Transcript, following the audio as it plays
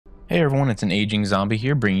Hey everyone, it's an aging zombie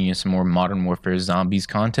here, bringing you some more Modern Warfare Zombies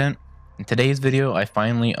content. In today's video, I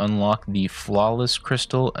finally unlocked the Flawless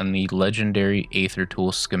Crystal and the legendary Aether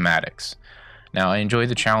tool schematics. Now, I enjoy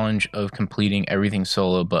the challenge of completing everything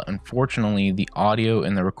solo, but unfortunately, the audio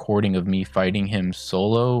and the recording of me fighting him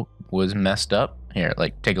solo was messed up. Here,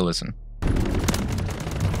 take a listen.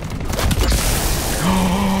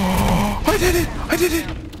 I did it! I did it!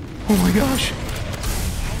 Oh my gosh!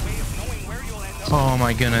 Oh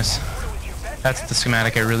my goodness. That's the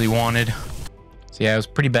schematic I really wanted. So yeah, it was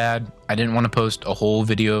pretty bad. I didn't want to post a whole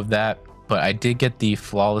video of that, but I did get the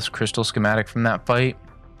Flawless Crystal schematic from that fight.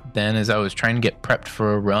 Then as I was trying to get prepped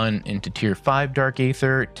for a run into tier 5 Dark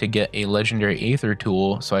Aether to get a legendary Aether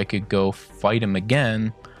tool so I could go fight him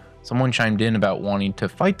again, someone chimed in about wanting to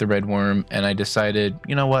fight the Red Worm, and I decided,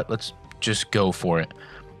 you know what, let's just go for it.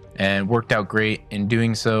 And it worked out great. In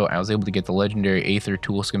doing so, I was able to get the legendary Aether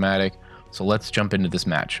tool schematic. So let's jump into this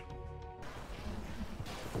match.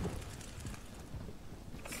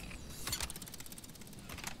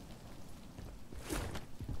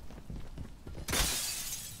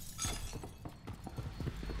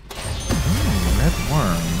 Red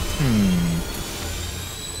Worm.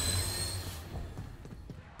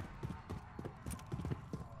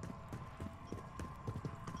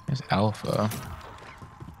 There's Alpha.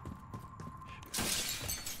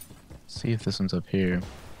 Let's see if this one's up here.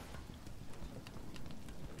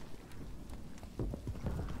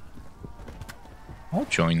 I'll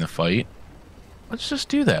join the fight. Let's just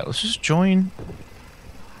do that. Let's just join.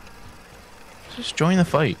 Let's just join the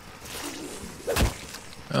fight.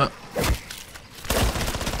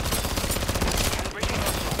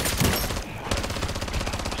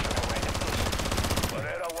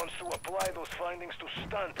 Wants to apply those findings to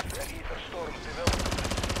stunts and Aether storm development.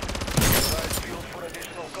 Provide field for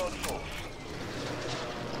additional consoles.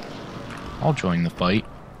 I'll join the fight.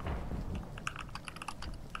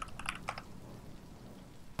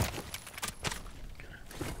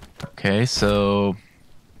 Okay, so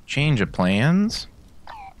change of plans.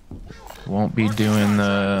 Won't be doing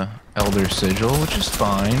the Elder Sigil, which is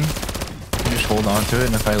fine. Just hold on to it,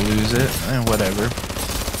 and if I lose it, whatever.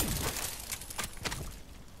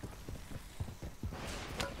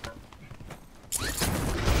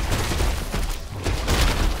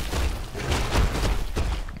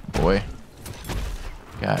 Boy.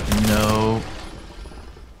 Got no...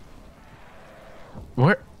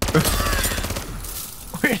 Where?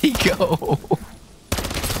 Where'd he go?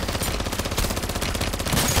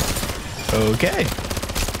 Okay.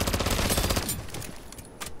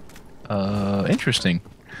 Interesting.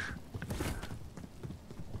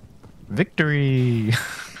 Victory!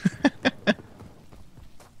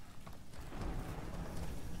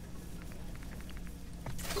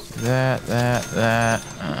 That.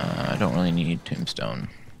 I don't really need Tombstone.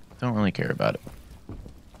 Don't really care about it.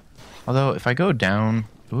 Although, if I go down,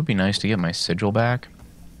 it would be nice to get my sigil back.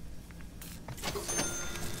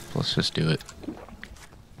 Let's just do it.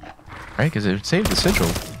 Right, because it would save the sigil,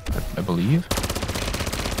 I believe.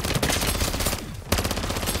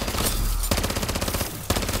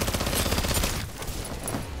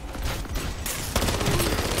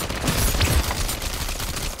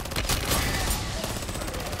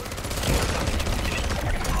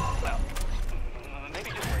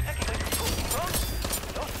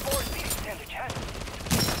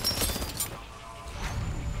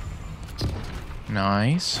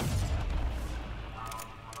 Nice.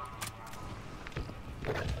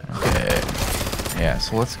 Okay. Yeah,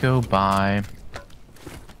 so let's go by...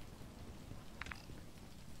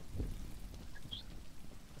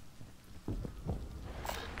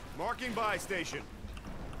 Marking buy station.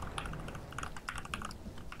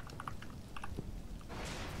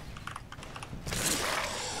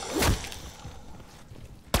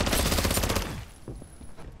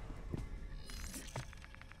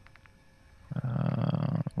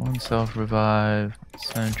 One self-revive,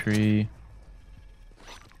 sentry.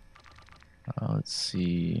 Let's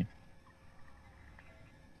see.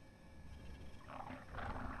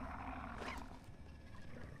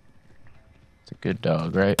 It's a good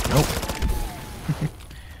dog, right? Nope.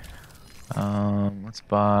 Let's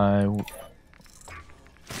buy...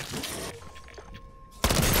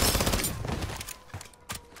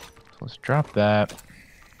 Let's drop that.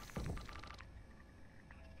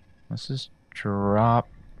 Let's just drop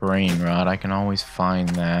Brain Rot. I can always find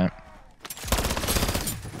that.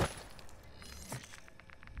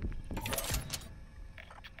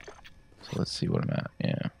 So let's see what I'm at.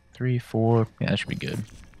 Yeah. 3, 4. Yeah, that should be good.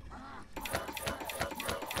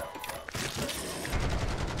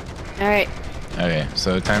 Alright. Okay,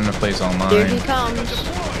 so time to place all mine. Here he comes.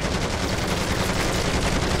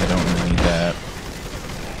 Hit don't really need that.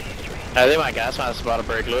 I think my gas mask is about to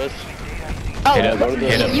break loose. Oh, Hit up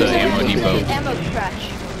the ammo depot. Ammo cache.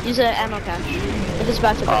 Use an ammo cache. If it's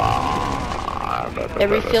about to break. It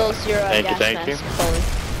refills your gas mask fully.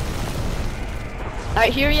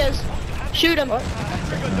 Alright, here he is. Shoot him.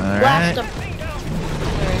 Blast him.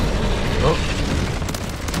 Oh.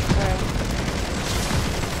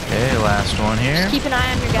 Okay, last one here. Just keep an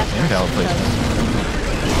eye on your gas Inval mask. placement.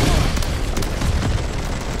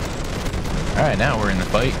 Alright, now we're in the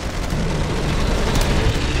fight.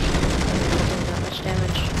 Not much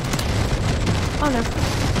damage. Oh no.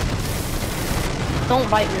 Don't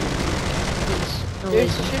bite me. Please. No There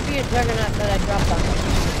reason. should be a juggernaut that I dropped on.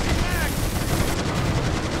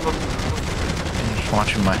 Just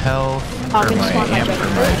watching my health, Oh, or can my spawn my amp, or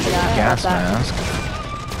juggernaut. my Yeah, gas that. mask.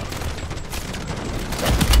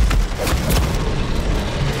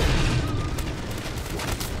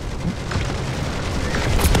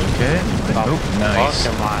 Okay. Oh, nice.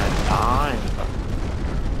 Fuck am I dying?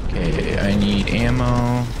 Okay, I need ammo.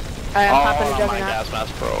 Alright, I'm popping a my juggernaut. gas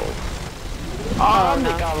mask broke. Oh, Me no.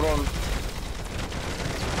 cabrón.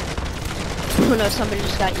 Oh no, somebody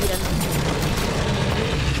just got eaten.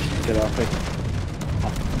 Get off me.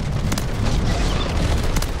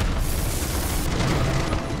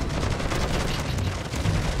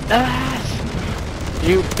 Ah,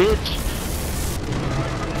 you bitch.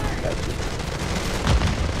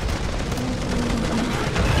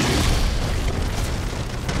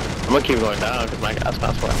 I'm gonna keep going down because my gas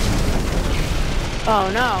mask went. Oh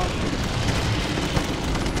no.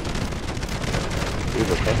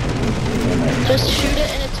 Just shoot it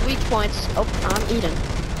in its weak points. Oh, I'm eating.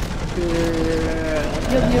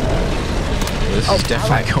 This is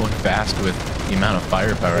definitely going fast with the amount of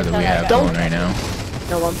firepower that we have going right now.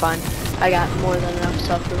 No, I'm fine. I got more than enough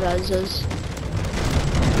self-revises.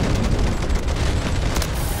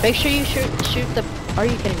 Make sure you shoot the... Are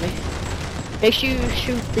you kidding me? Make sure you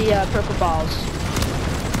shoot the purple balls.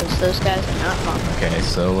 Because those guys are not fun. Okay,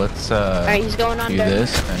 so let's Alright, he's going do under.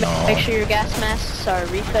 this and I'll... Make sure your gas masks are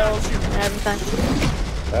refilled and everything.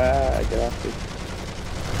 Get off me.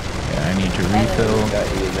 Yeah, I need to refill.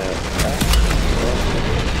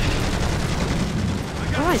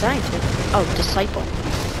 What am I dying to? Oh, disciple.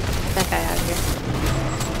 That guy out of here.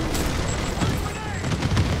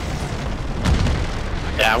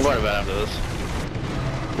 Yeah, I'm going to bed after this.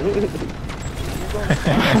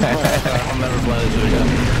 I'll never play this again.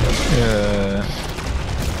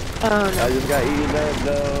 Oh no. I just got eaten up,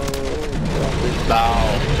 no. No,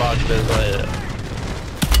 fuck this later.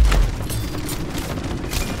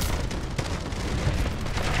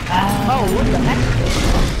 Oh, what the heck?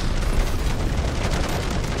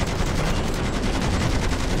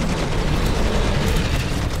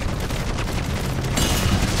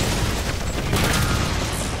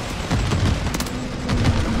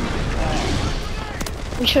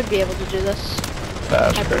 We should be able to do this.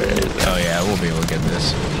 That's crazy. Oh yeah, we'll be able to get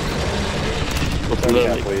this. It's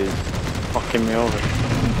literally fucking me over. I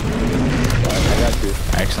got you.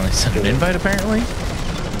 I accidentally sent an invite apparently.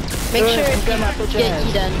 Make sure if you get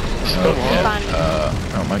eaten, Oh, keep on.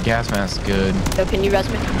 oh, my gas mask's good. So can you res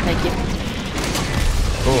me? Thank you.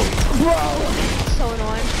 Oh, So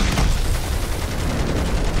annoying.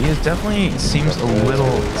 he is definitely seems a little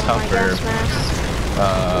My tougher gas mask.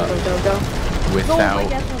 Go.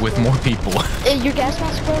 with more people. Your gas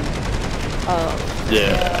mask broke? Oh.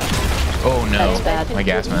 Yeah. Oh no, That's bad. my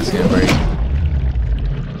gas mask's gonna break.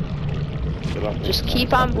 Just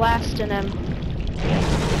keep on blasting him.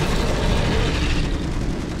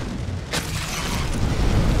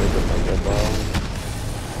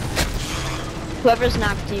 Whoever's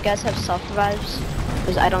knocked, do you guys have self-revives?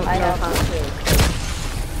 Because I don't know if I'm...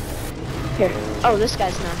 Here. Oh, this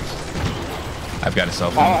guy's knocked. I've got a cell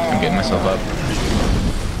phone. I'm getting myself up.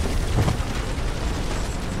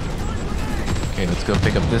 Okay, let's go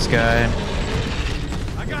pick up this guy.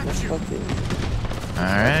 I got you.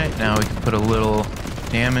 Alright, now we can put a little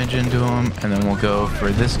damage into him, and then we'll go for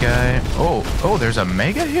this guy. Oh, there's a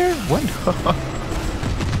mega here? What?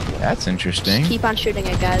 That's interesting. Just keep on shooting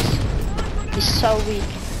it, guys. He's so weak.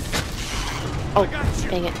 Oh,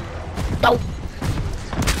 dang it. Oh!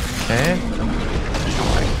 Okay.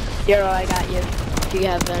 Zero, I got you. If you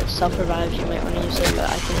have self-revives, you might want to use it, but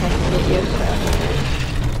I think I can get you.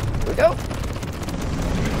 Here we go.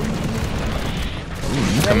 Ooh,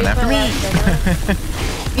 you coming after me?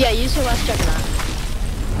 Yeah, use your last juggernaut.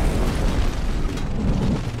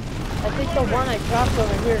 I think the one I dropped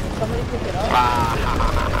over here, did somebody pick it up?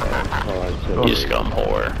 You scum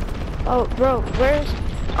whore. Oh, bro, where's...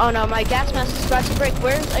 Oh no, my gas mask is about to break.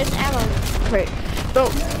 Where's an ammo crate? Bro,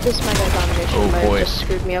 this is my guy domination. Oh, Might have boy. just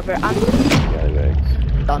screwed me over. I'm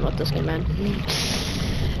done with this game, man.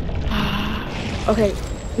 Okay,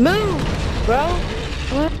 move, bro.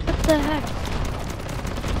 What the heck?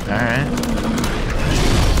 Alright.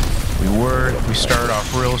 We started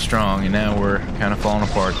off real strong and now we're kind of falling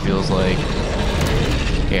apart, feels like.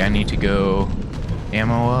 Okay, I need to go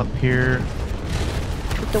ammo up here.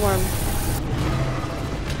 Get the worm.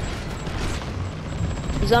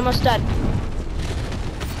 He's almost dead.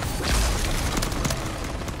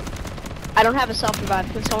 I don't have a self-revive.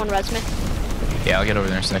 Can someone res me? Yeah, I'll get over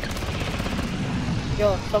there in a second.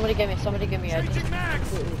 Yo, somebody get me, I just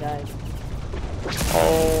completely died.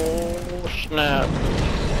 Oh snap!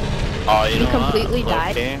 Oh, you You know completely what?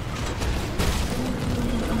 died? Okay.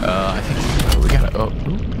 I think we gotta. Oh,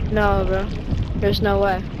 ooh. No, bro. There's no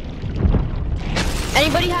way.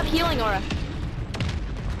 Anybody have healing aura?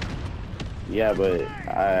 Yeah, but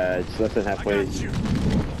it's less than halfway.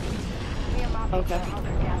 Okay.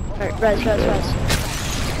 Alright, res.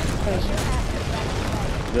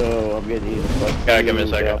 No, I'm getting eaten. Gotta give me a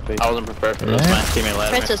second. I wasn't prepared for this. Yeah. My teammate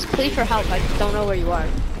led me. Princess, plead for help. I don't know where you are.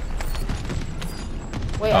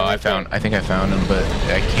 Wait, Oh, I think I found him, but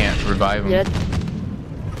I can't revive him. You did?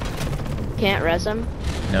 Can't res him?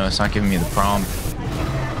 No, it's not giving me the prompt.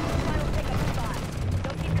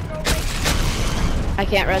 I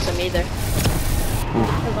can't res him either.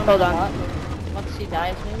 Hold Hold on. Once he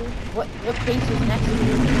dies, maybe? What base is next to you?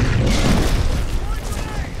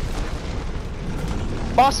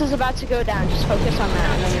 Boss is about to go down. Just focus on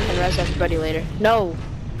that, and then we can res everybody later. No!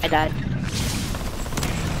 I died.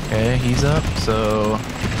 Okay, he's up, so...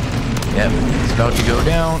 Yep, he's about to go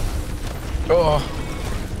down. Oh!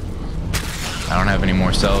 I don't have any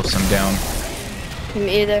more selves, I'm down.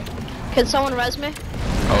 Me either. Can someone res me?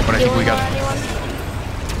 Oh, but I think we Healing got... aura, anyone?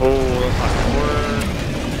 Oh, that's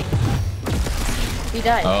He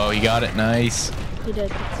died. Oh, you got it, nice. He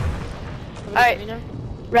did. Alright. Alright.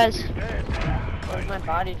 Res. Where's my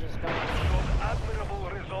body just going? Admirable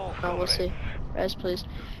resolve. Oh, we'll see. Res, please.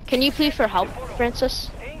 Can you plead for help, Francis?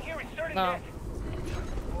 No.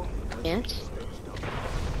 Can't?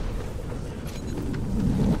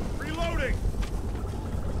 Reloading.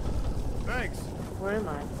 Thanks. Where am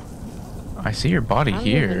I? I see your body I don't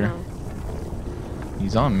even here. know.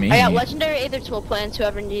 He's on me. I got legendary Aether tool plans.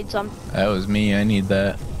 Whoever needs them. That was me, I need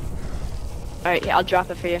that. Alright, yeah, I'll drop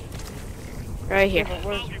it for you. Right here. But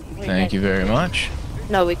wait, Thank you very much.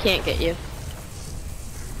 No, we can't get you.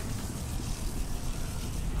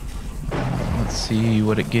 Let's see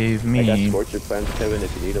what it gave I got me. Scorcher plans, Kevin,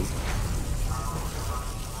 if you need them.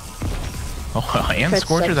 Oh, and Chris,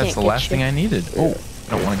 Scorcher, I that's can't the get last you. thing I needed. Oh,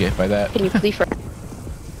 I don't want to get hit by that. Can you plead for? I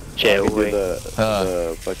can do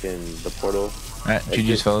the fucking the portal. Alright,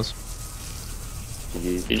 GG's, fellas.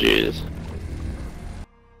 GG's. GG's.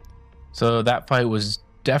 So that fight was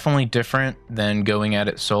definitely different than going at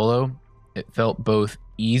it solo. It felt both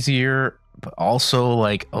easier, but also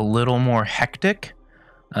like a little more hectic.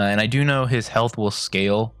 And I do know his health will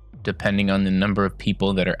scale depending on the number of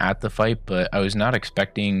people that are at the fight, but I was not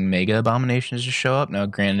expecting Mega Abominations to show up. Now,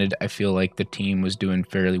 granted, I feel like the team was doing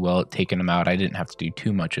fairly well at taking them out. I didn't have to do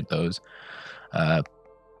too much of those.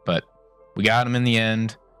 But we got him in the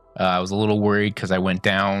end. I was a little worried because I went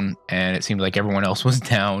down and it seemed like everyone else was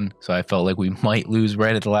down. So I felt like we might lose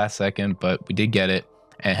right at the last second, but we did get it.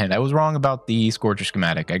 And I was wrong about the Scorcher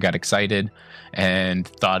schematic. I got excited and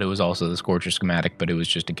thought it was also the Scorcher schematic, but it was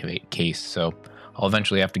just a case. So I'll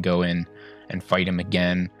eventually have to go in and fight him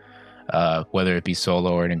again, whether it be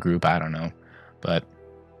solo or in a group, I don't know. But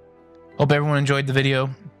hope everyone enjoyed the video.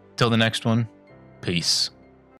 Till the next one, peace.